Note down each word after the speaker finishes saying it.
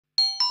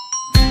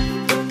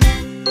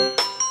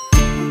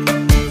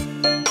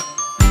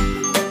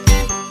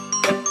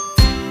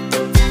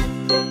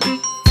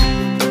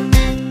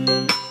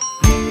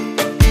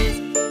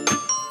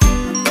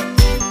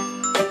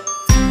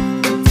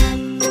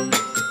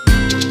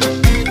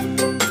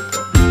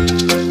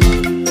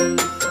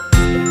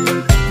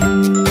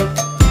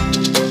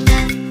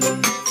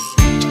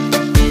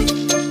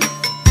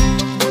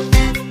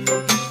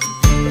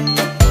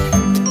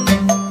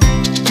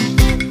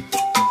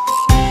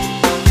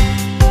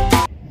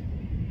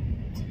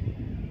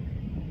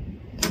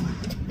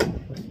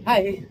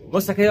Hi!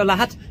 Musta kayo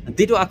lahat?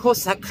 Dito ako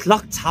sa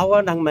clock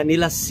tower ng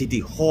Manila City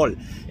Hall.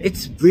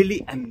 It's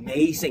really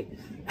amazing.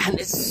 And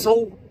it's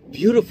so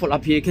beautiful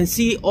up here. You can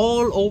see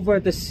all over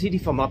the city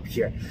from up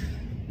here.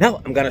 Now,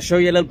 I'm gonna show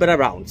you a little bit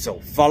around.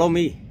 So, follow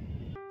me.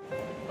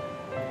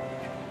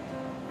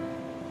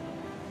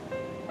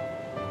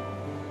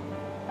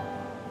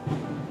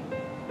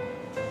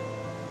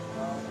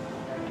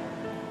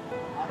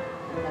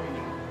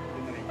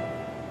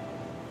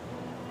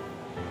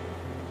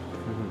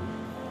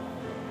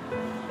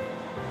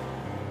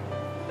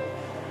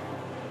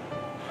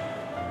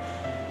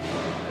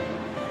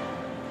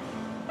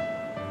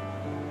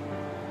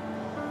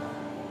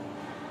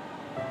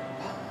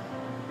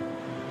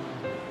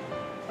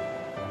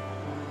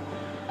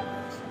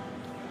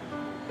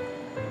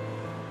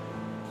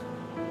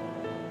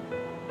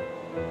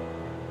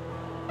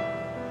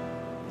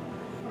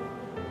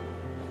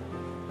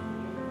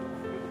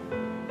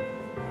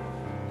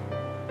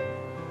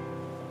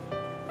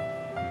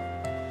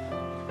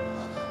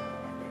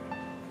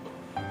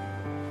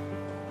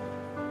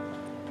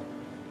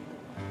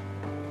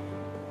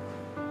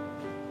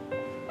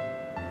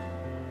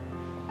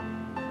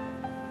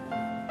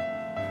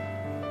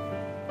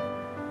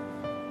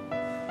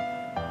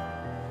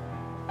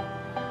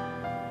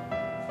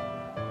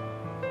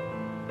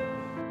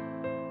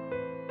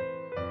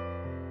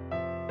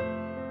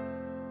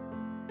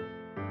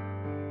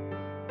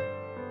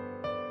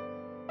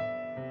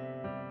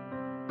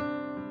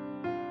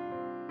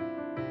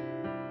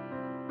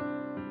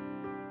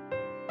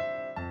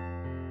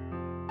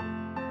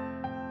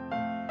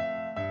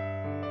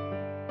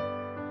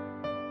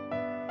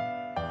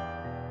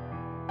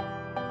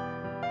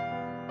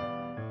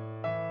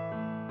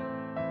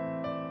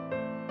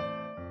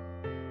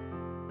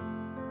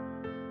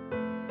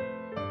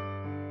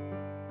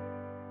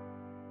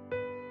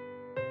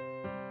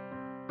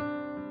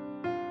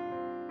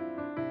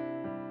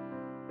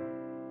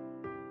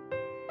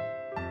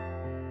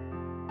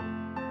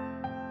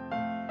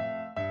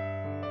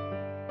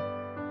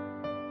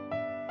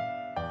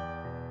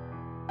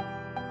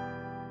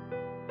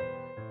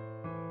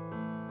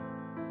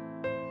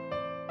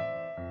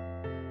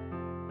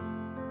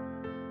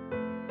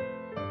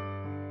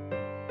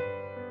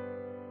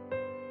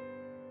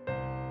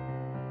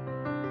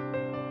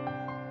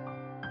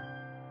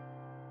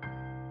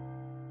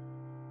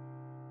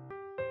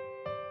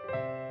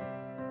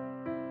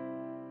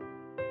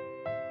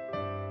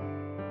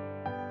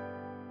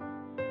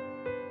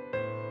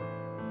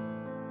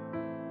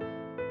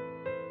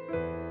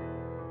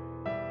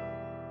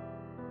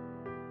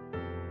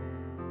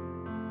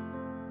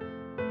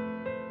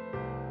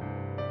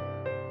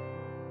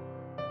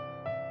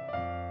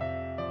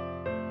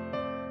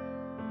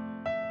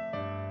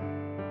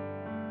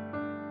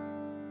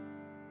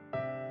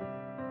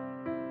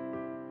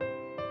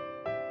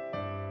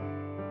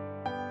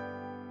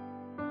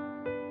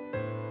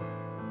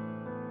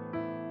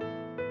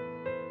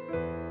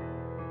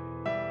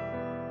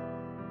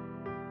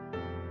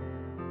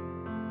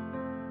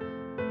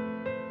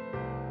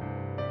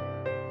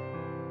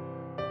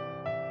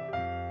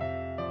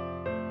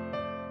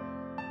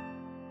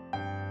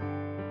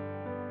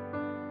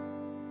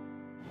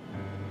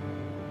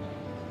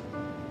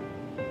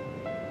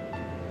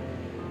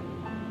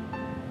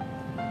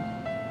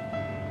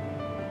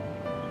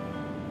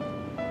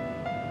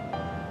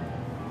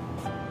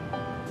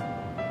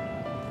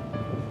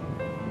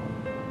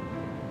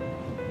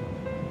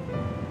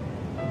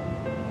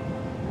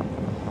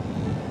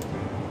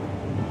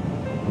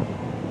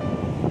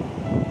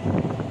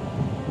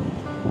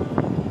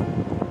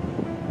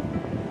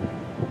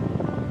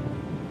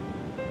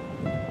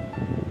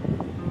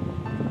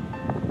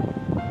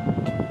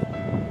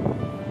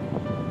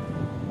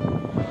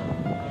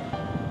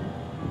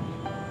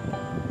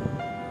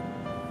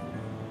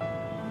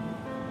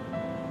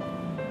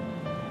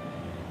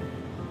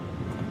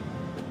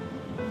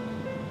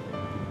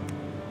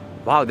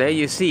 Wow, there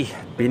you see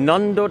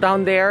Binondo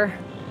down there.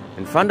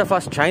 In front of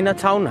us,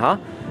 Chinatown, huh?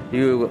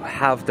 You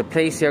have the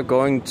place here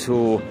going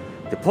to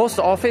the post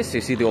office.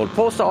 You see the old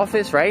post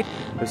office, right?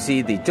 You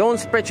see the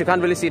Jones Bridge. You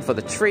can't really see it for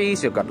the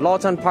trees. You've got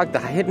Lawton Park, the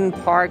hidden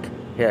park,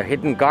 here,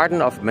 hidden garden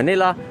of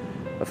Manila.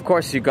 Of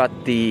course, you got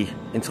the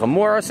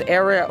Intramuros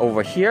area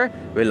over here,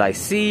 the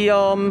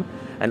Lyceum,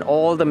 and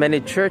all the many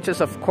churches.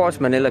 Of course,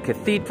 Manila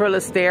Cathedral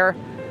is there.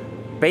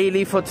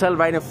 Bayleaf Hotel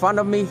right in front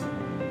of me.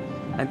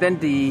 And then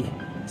the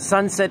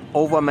sunset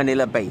over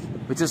Manila Bay,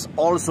 which is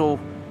also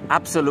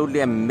absolutely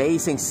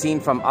amazing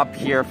scene from up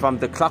here from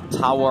the clock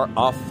tower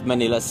of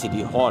Manila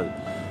City Hall.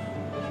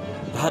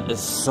 That is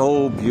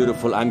so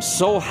beautiful. I'm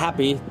so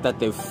happy that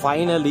they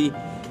finally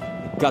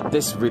got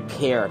this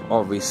repaired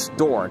or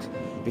restored,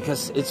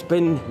 because it's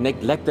been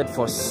neglected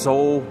for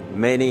so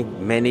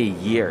many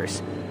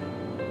years.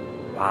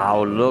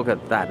 Wow, look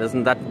at that.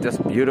 Isn't that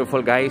just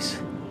beautiful,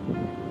 guys?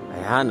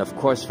 And of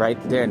course, right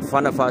there in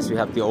front of us, we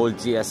have the old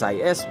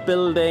GSIS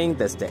building.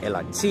 There's the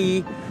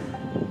LRT,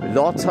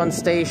 Lawton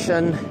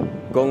Station,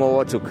 going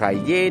over to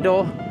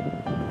Cayetano.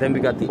 Then we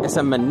got the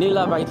SM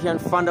Manila right here in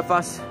front of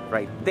us,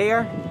 right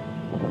there.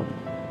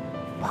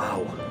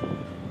 Wow.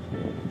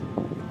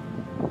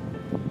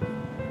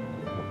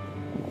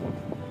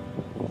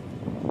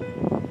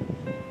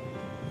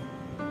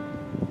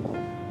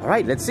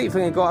 Alright, let's see if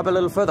we can go up a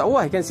little further. Oh,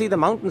 I can see the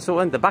mountains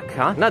over in the back,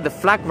 huh? Now the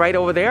flag right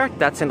over there,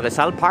 that's in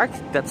Rizal Park.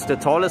 That's the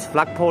tallest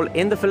flagpole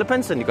in the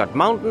Philippines. And you got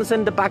mountains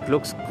in the back,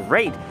 looks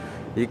great.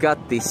 You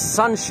got the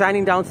sun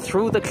shining down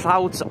through the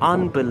clouds.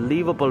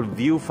 Unbelievable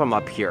view from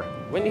up here.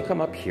 When you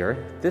come up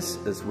here, this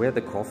is where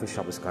the coffee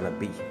shop is gonna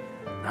be.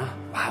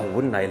 Wow,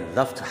 wouldn't I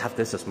love to have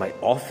this as my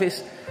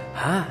office?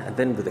 And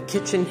then with the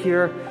kitchen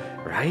here,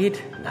 right?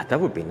 That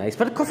would be nice.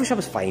 But the coffee shop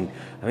is fine.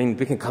 I mean,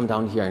 we can come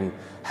down here and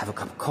have a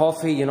cup of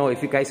coffee. You know,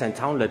 if you guys are in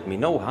town, let me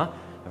know, huh?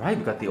 All right,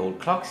 we got the old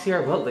clocks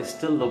here. Well, they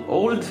still look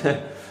old.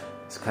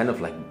 It's kind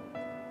of like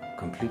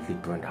completely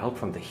burned out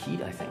from the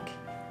heat, I think.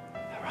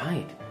 All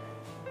right.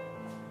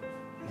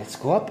 Let's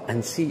go up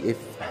and see if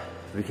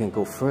we can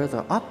go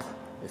further up,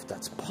 if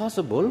that's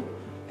possible.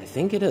 I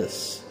think it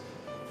is.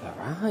 All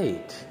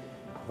right.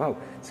 Wow,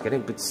 it's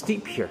getting a bit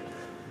steep here.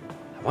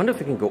 I wonder if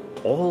we can go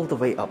all the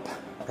way up.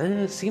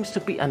 There seems to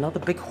be another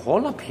big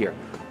hall up here.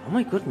 Oh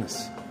my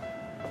goodness.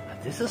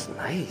 This is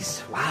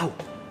nice. Wow.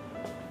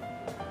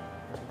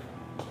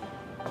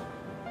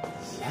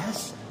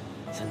 Yes,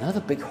 it's another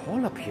big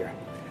hall up here.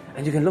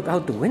 And you can look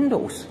out the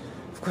windows.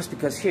 Of course,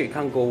 because here you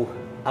can't go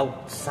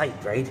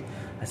outside, right?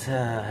 It's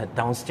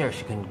downstairs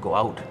you can go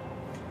out.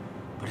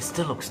 But it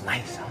still looks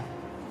nice, huh?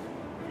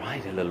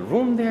 Right, a little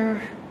room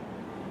there.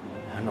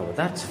 I don't know what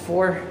that's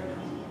for.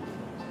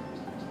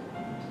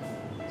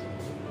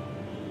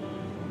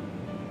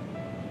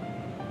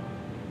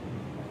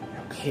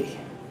 Okay,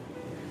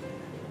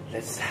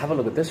 let's have a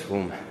look at this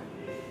room.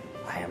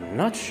 I am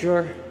not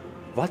sure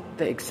what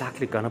they're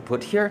exactly gonna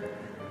put here.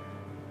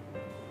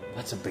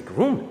 That's a big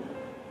room.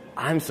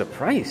 I'm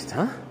surprised,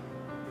 huh?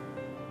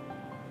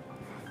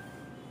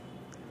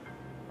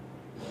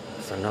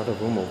 There's another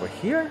room over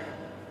here.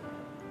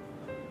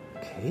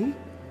 Okay.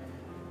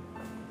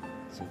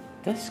 Some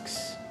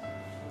desks.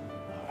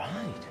 All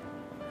right.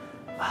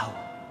 Wow.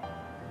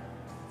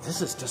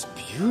 This is just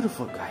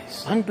beautiful,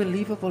 guys.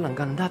 Unbelievable. Ang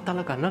ganda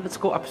talaga. Now let's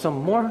go up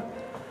some more.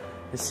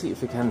 Let's see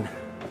if we can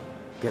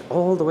get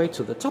all the way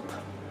to the top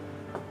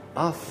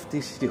of the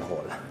City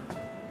Hall.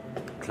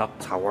 Clock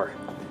Tower.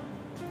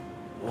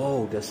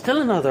 Whoa, there's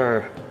still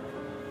another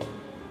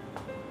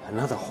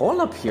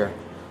hall up here.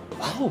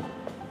 Wow,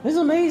 this is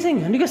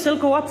amazing. And you can still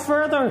go up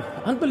further.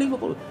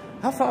 Unbelievable.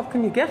 How far up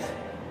can you get?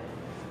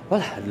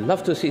 Well, I'd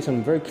love to see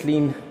some very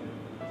clean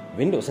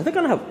windows. Are they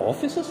gonna have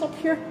offices up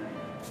here?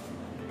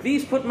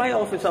 Please put my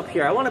office up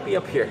here. I want to be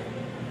up here.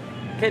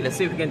 Okay, let's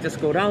see if we can just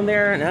go down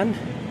there and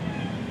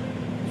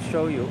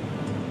show you.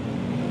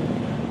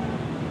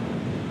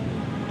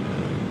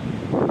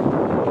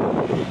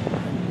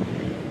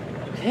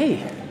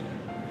 Okay.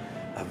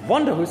 I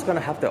wonder who's going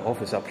to have their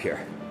office up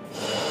here.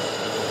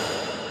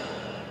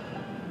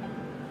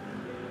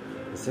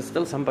 Is there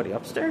still somebody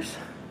upstairs?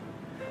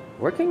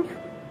 Working?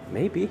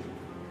 Maybe.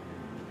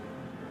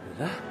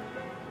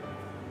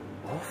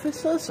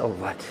 Offices or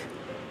what?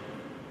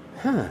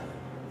 Huh.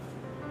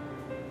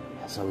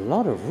 There's a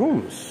lot of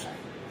rooms.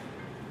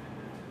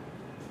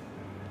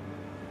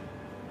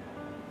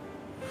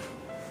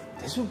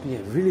 This would be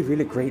a really,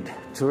 really great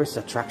tourist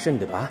attraction,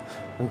 diba?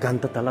 Ang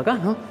ganda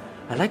talaga, no?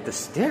 I like the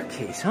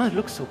staircase, huh? It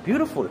looks so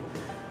beautiful.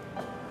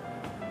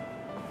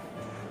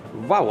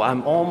 Wow,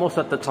 I'm almost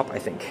at the top, I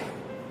think.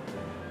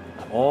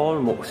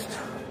 Almost.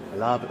 I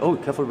love it. Oh,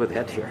 careful with the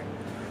head here.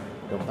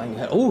 Don't bang your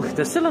head. Oh,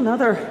 there's still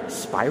another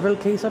spiral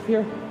case up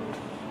here.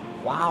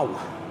 Wow.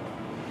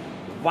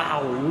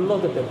 Wow,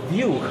 look at the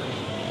view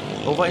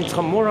over in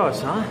Intramuros,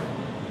 huh?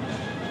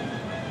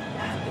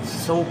 It's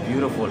so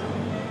beautiful.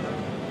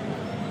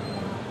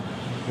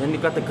 Then you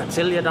got the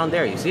Gatsilya down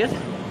there, you see it?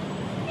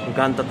 Ang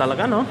ganda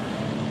talaga, no?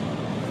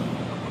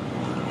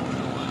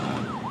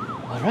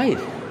 Alright.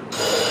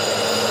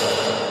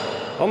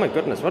 Oh my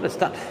goodness, what is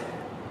that?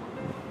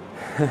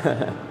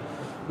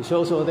 It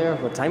shows over there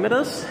what time it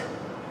is.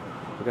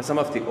 We got some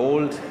of the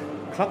old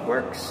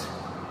clockworks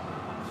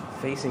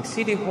facing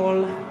City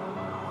Hall.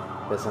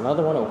 There's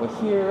another one over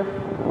here.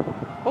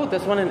 Oh,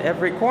 there's one in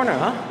every corner,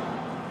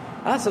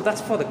 huh? So that's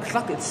for the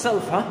clock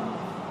itself, huh?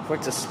 For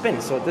it to spin.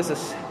 So this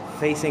is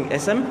facing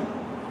SM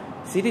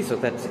City, so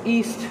that's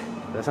east.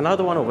 There's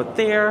another one over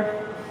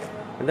there.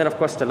 And then, of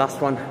course, the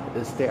last one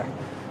is there.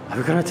 Are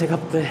we gonna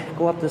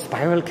go up the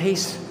spiral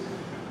case?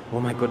 Oh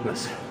my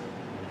goodness.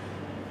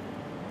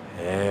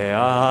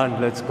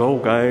 And let's go,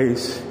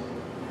 guys.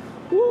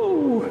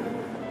 Woo!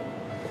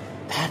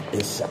 That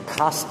is a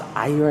cast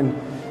iron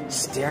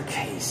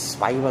staircase,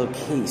 spiral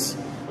case.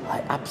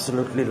 I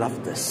absolutely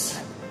love this.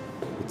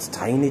 It's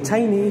tiny,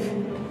 tiny,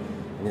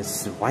 and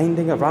it's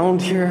winding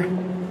around here.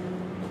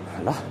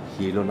 Hala,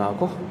 hilo na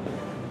ako.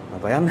 Ano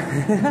ba yan?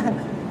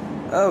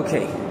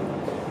 Okay.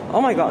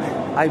 Oh my God,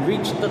 I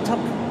reached the top.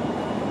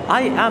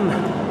 I am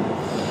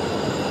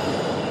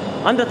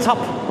on the top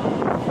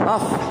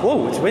of,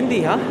 whoa, it's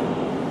windy, huh?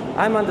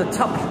 I'm on the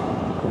top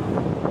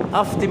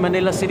of the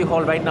Manila City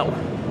Hall right now,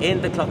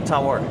 in the clock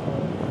tower.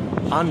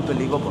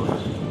 Unbelievable.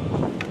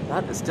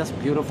 That is just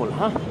beautiful,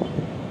 huh?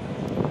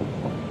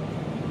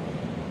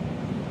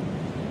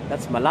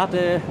 That's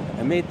Malate,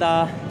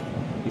 Emeta.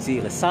 You see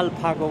Rizal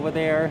Park over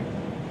there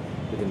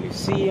with the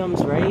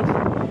museums, right?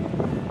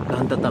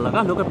 Ganda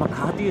talaga. Look at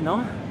Makati, you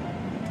know?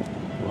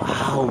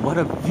 Wow, what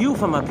a view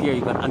from up here.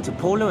 You got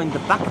Antipolo in the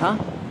back, huh?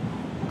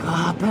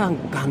 Grabe,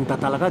 ang ganda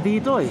talaga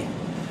dito eh.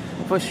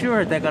 For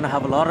sure, they're gonna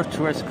have a lot of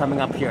tourists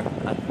coming up here.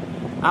 I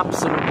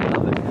absolutely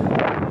love it.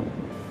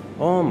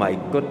 Oh my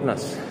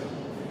goodness.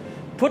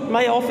 Put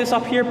my office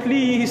up here,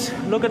 please.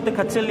 Look at the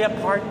Catilia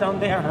Park down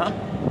there, huh?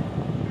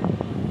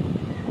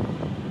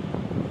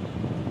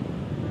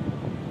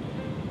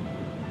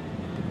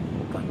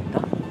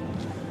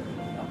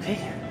 Okay,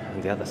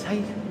 on the other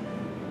side.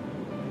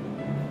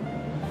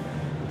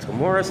 Let's go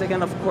more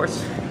again, of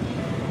course.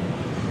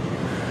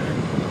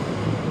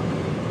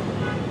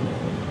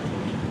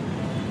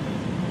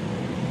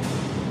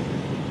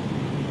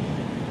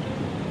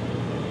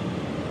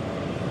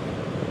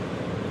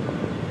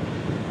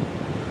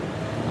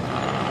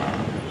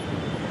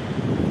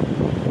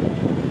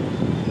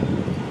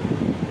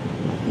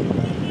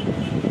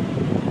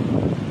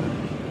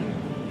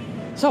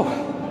 So,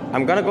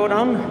 I'm gonna go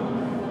down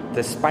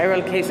the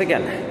spiral case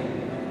again.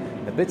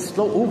 A bit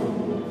slow. Ooh,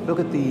 look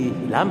at the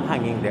lamp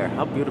hanging there.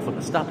 How beautiful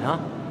is that, huh?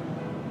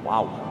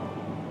 Wow.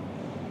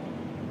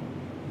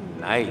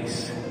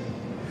 Nice.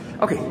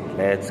 Okay,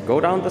 let's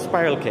go down the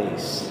spiral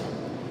case.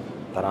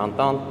 Dun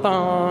dun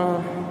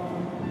dun.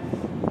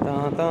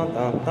 Dun dun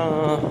dun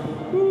dun.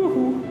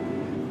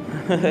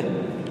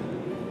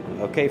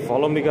 Okay,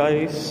 follow me,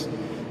 guys.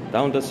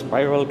 Down the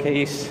spiral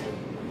case.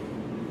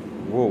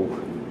 Whoa.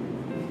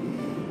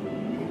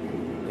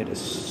 It is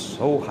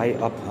so high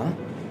up, huh?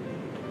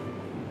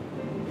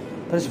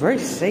 But it's very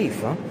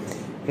safe, huh?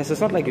 Because it's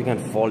not like you can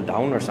fall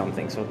down or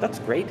something, so that's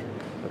great.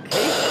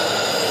 Okay.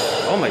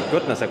 Oh my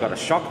goodness, I got a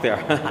shock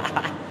there.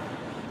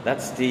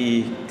 That's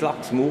the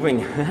clocks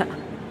moving.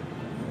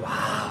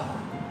 Wow.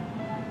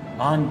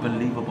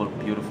 Unbelievable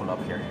beautiful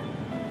up here.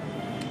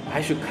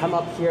 I should come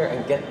up here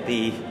and get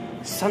the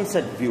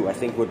sunset view. I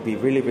think would be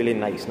really, really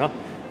nice, no?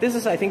 This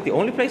is, I think, the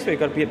only place where you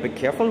gotta be a bit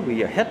careful with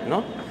your head,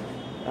 no?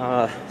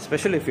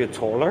 Especially if you're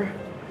taller,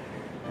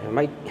 you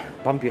might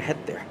bump your head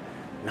there.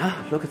 Now,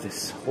 look at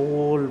this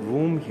whole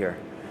room here.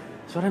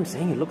 That's what I'm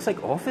saying. It looks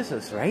like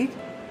offices, right?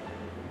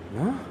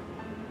 No?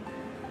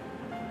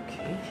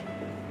 Okay.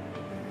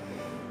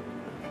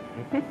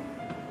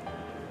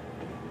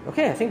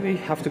 Okay, I think we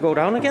have to go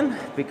down again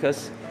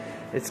because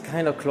it's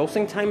kind of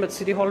closing time at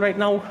City Hall right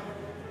now.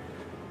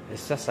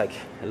 It's just like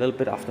a little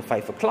bit after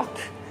 5 o'clock.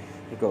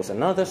 It goes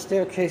another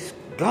staircase.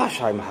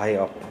 Gosh, I'm high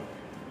up.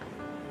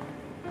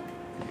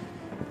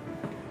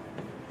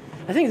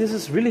 I think this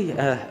is really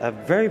a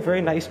very,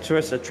 very nice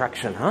tourist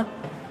attraction, huh?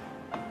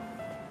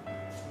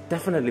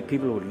 Definitely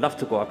people would love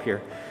to go up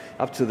here,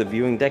 up to the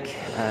viewing deck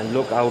and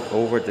look out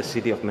over the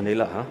city of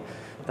Manila, huh?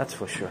 That's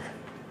for sure.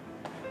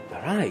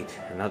 All right,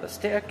 another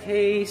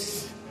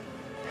staircase.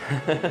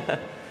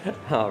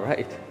 All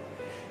right.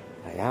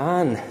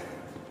 Ayan.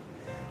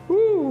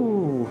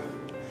 Woo!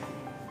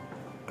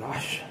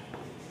 Gosh.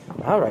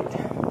 All right.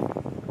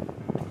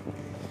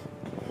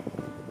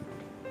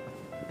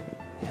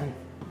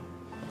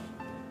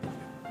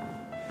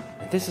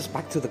 This is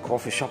back to the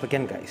coffee shop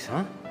again, guys,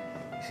 huh?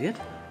 You see it?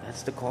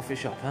 That's the coffee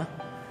shop, huh?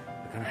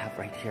 We're gonna have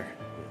right here.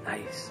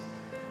 Nice.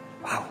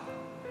 Wow.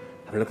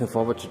 I'm looking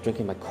forward to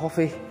drinking my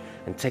coffee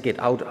and take it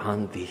out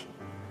on the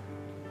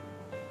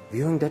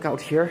viewing deck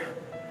out here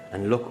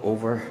and look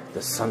over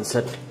the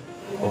sunset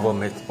over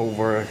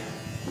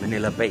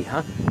Manila Bay,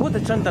 huh? Oh,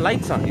 they turned the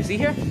lights on. You see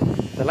here?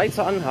 The lights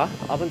are on, huh?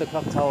 Up in the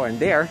clock tower, and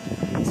there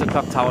is the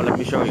clock tower. Let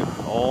me show you.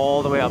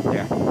 All the way up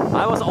there.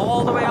 I was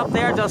all the way up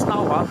there just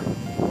now, huh?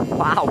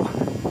 Wow.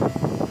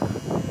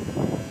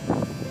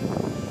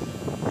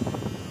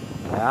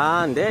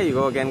 And there you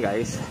go again,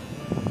 guys.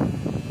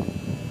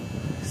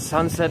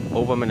 Sunset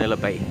over Manila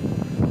Bay.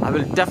 I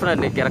will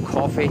definitely get a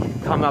coffee,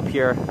 come up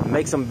here,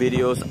 make some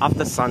videos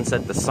after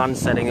sunset. The sun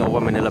setting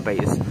over Manila Bay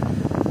is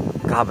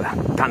grabe,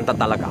 ganda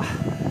talaga.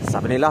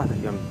 Sabi nila,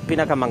 yung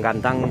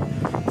pinakamagandang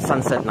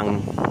sunset ng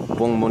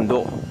buong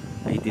mundo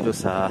ay dito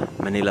sa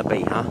Manila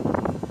Bay, ha?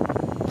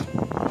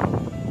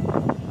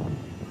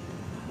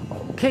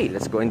 Okay,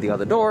 let's go in the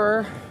other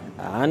door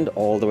and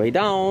all the way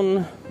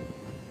down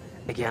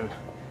again.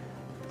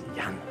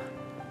 Yan.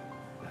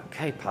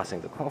 Okay, passing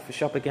the coffee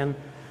shop again.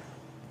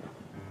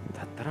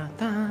 Da, da,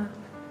 da.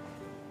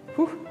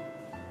 Whew.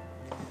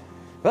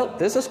 Well,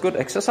 this is good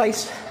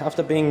exercise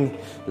after being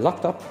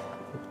locked up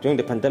during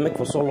the pandemic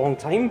for so long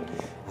time.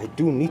 I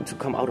do need to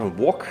come out and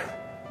walk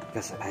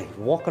because I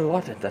walk a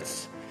lot and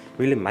that's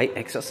really my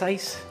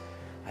exercise.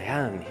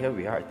 Ayan, here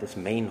we are at this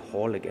main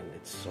hall again.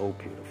 It's so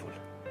beautiful.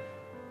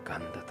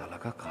 Ganda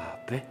talaga,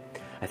 grabe.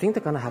 I think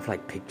they're gonna have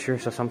like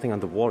pictures or something on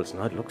the walls.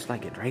 No, it looks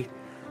like it, right?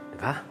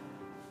 Diba?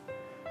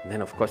 And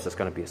then of course there's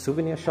gonna be a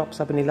souvenir shop,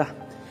 sabi nila.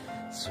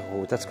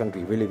 So that's gonna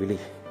be really, really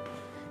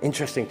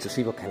interesting to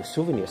see what kind of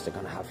souvenirs they're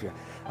gonna have here.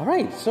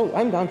 Alright, so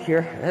I'm down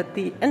here at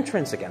the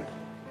entrance again.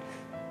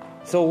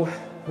 So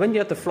when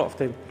you're at the floor of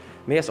the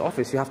mayor's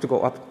office, you have to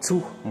go up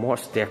 2 more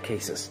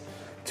staircases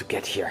to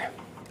get here.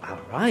 All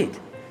right.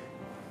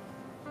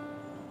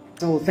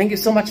 So thank you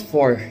so much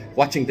for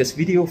watching this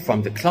video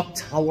from the Clock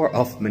Tower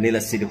of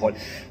Manila City Hall,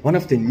 one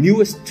of the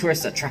newest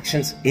tourist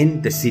attractions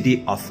in the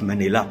city of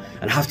Manila.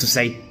 And I have to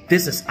say,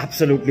 this is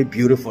absolutely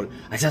beautiful.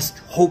 I just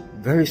hope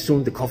very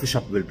soon the coffee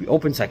shop will be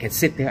open so I can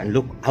sit there and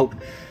look out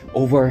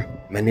over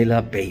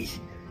Manila Bay.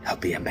 That'll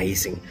be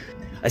amazing.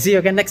 I'll see you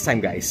again next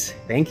time, guys.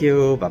 Thank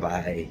you.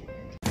 Bye-bye.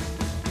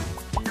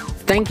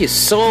 Thank you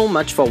so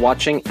much for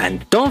watching,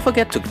 and don't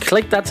forget to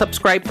click that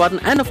subscribe button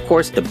and of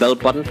course the bell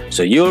button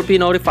so you'll be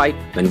notified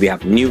when we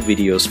have new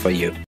videos for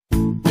you.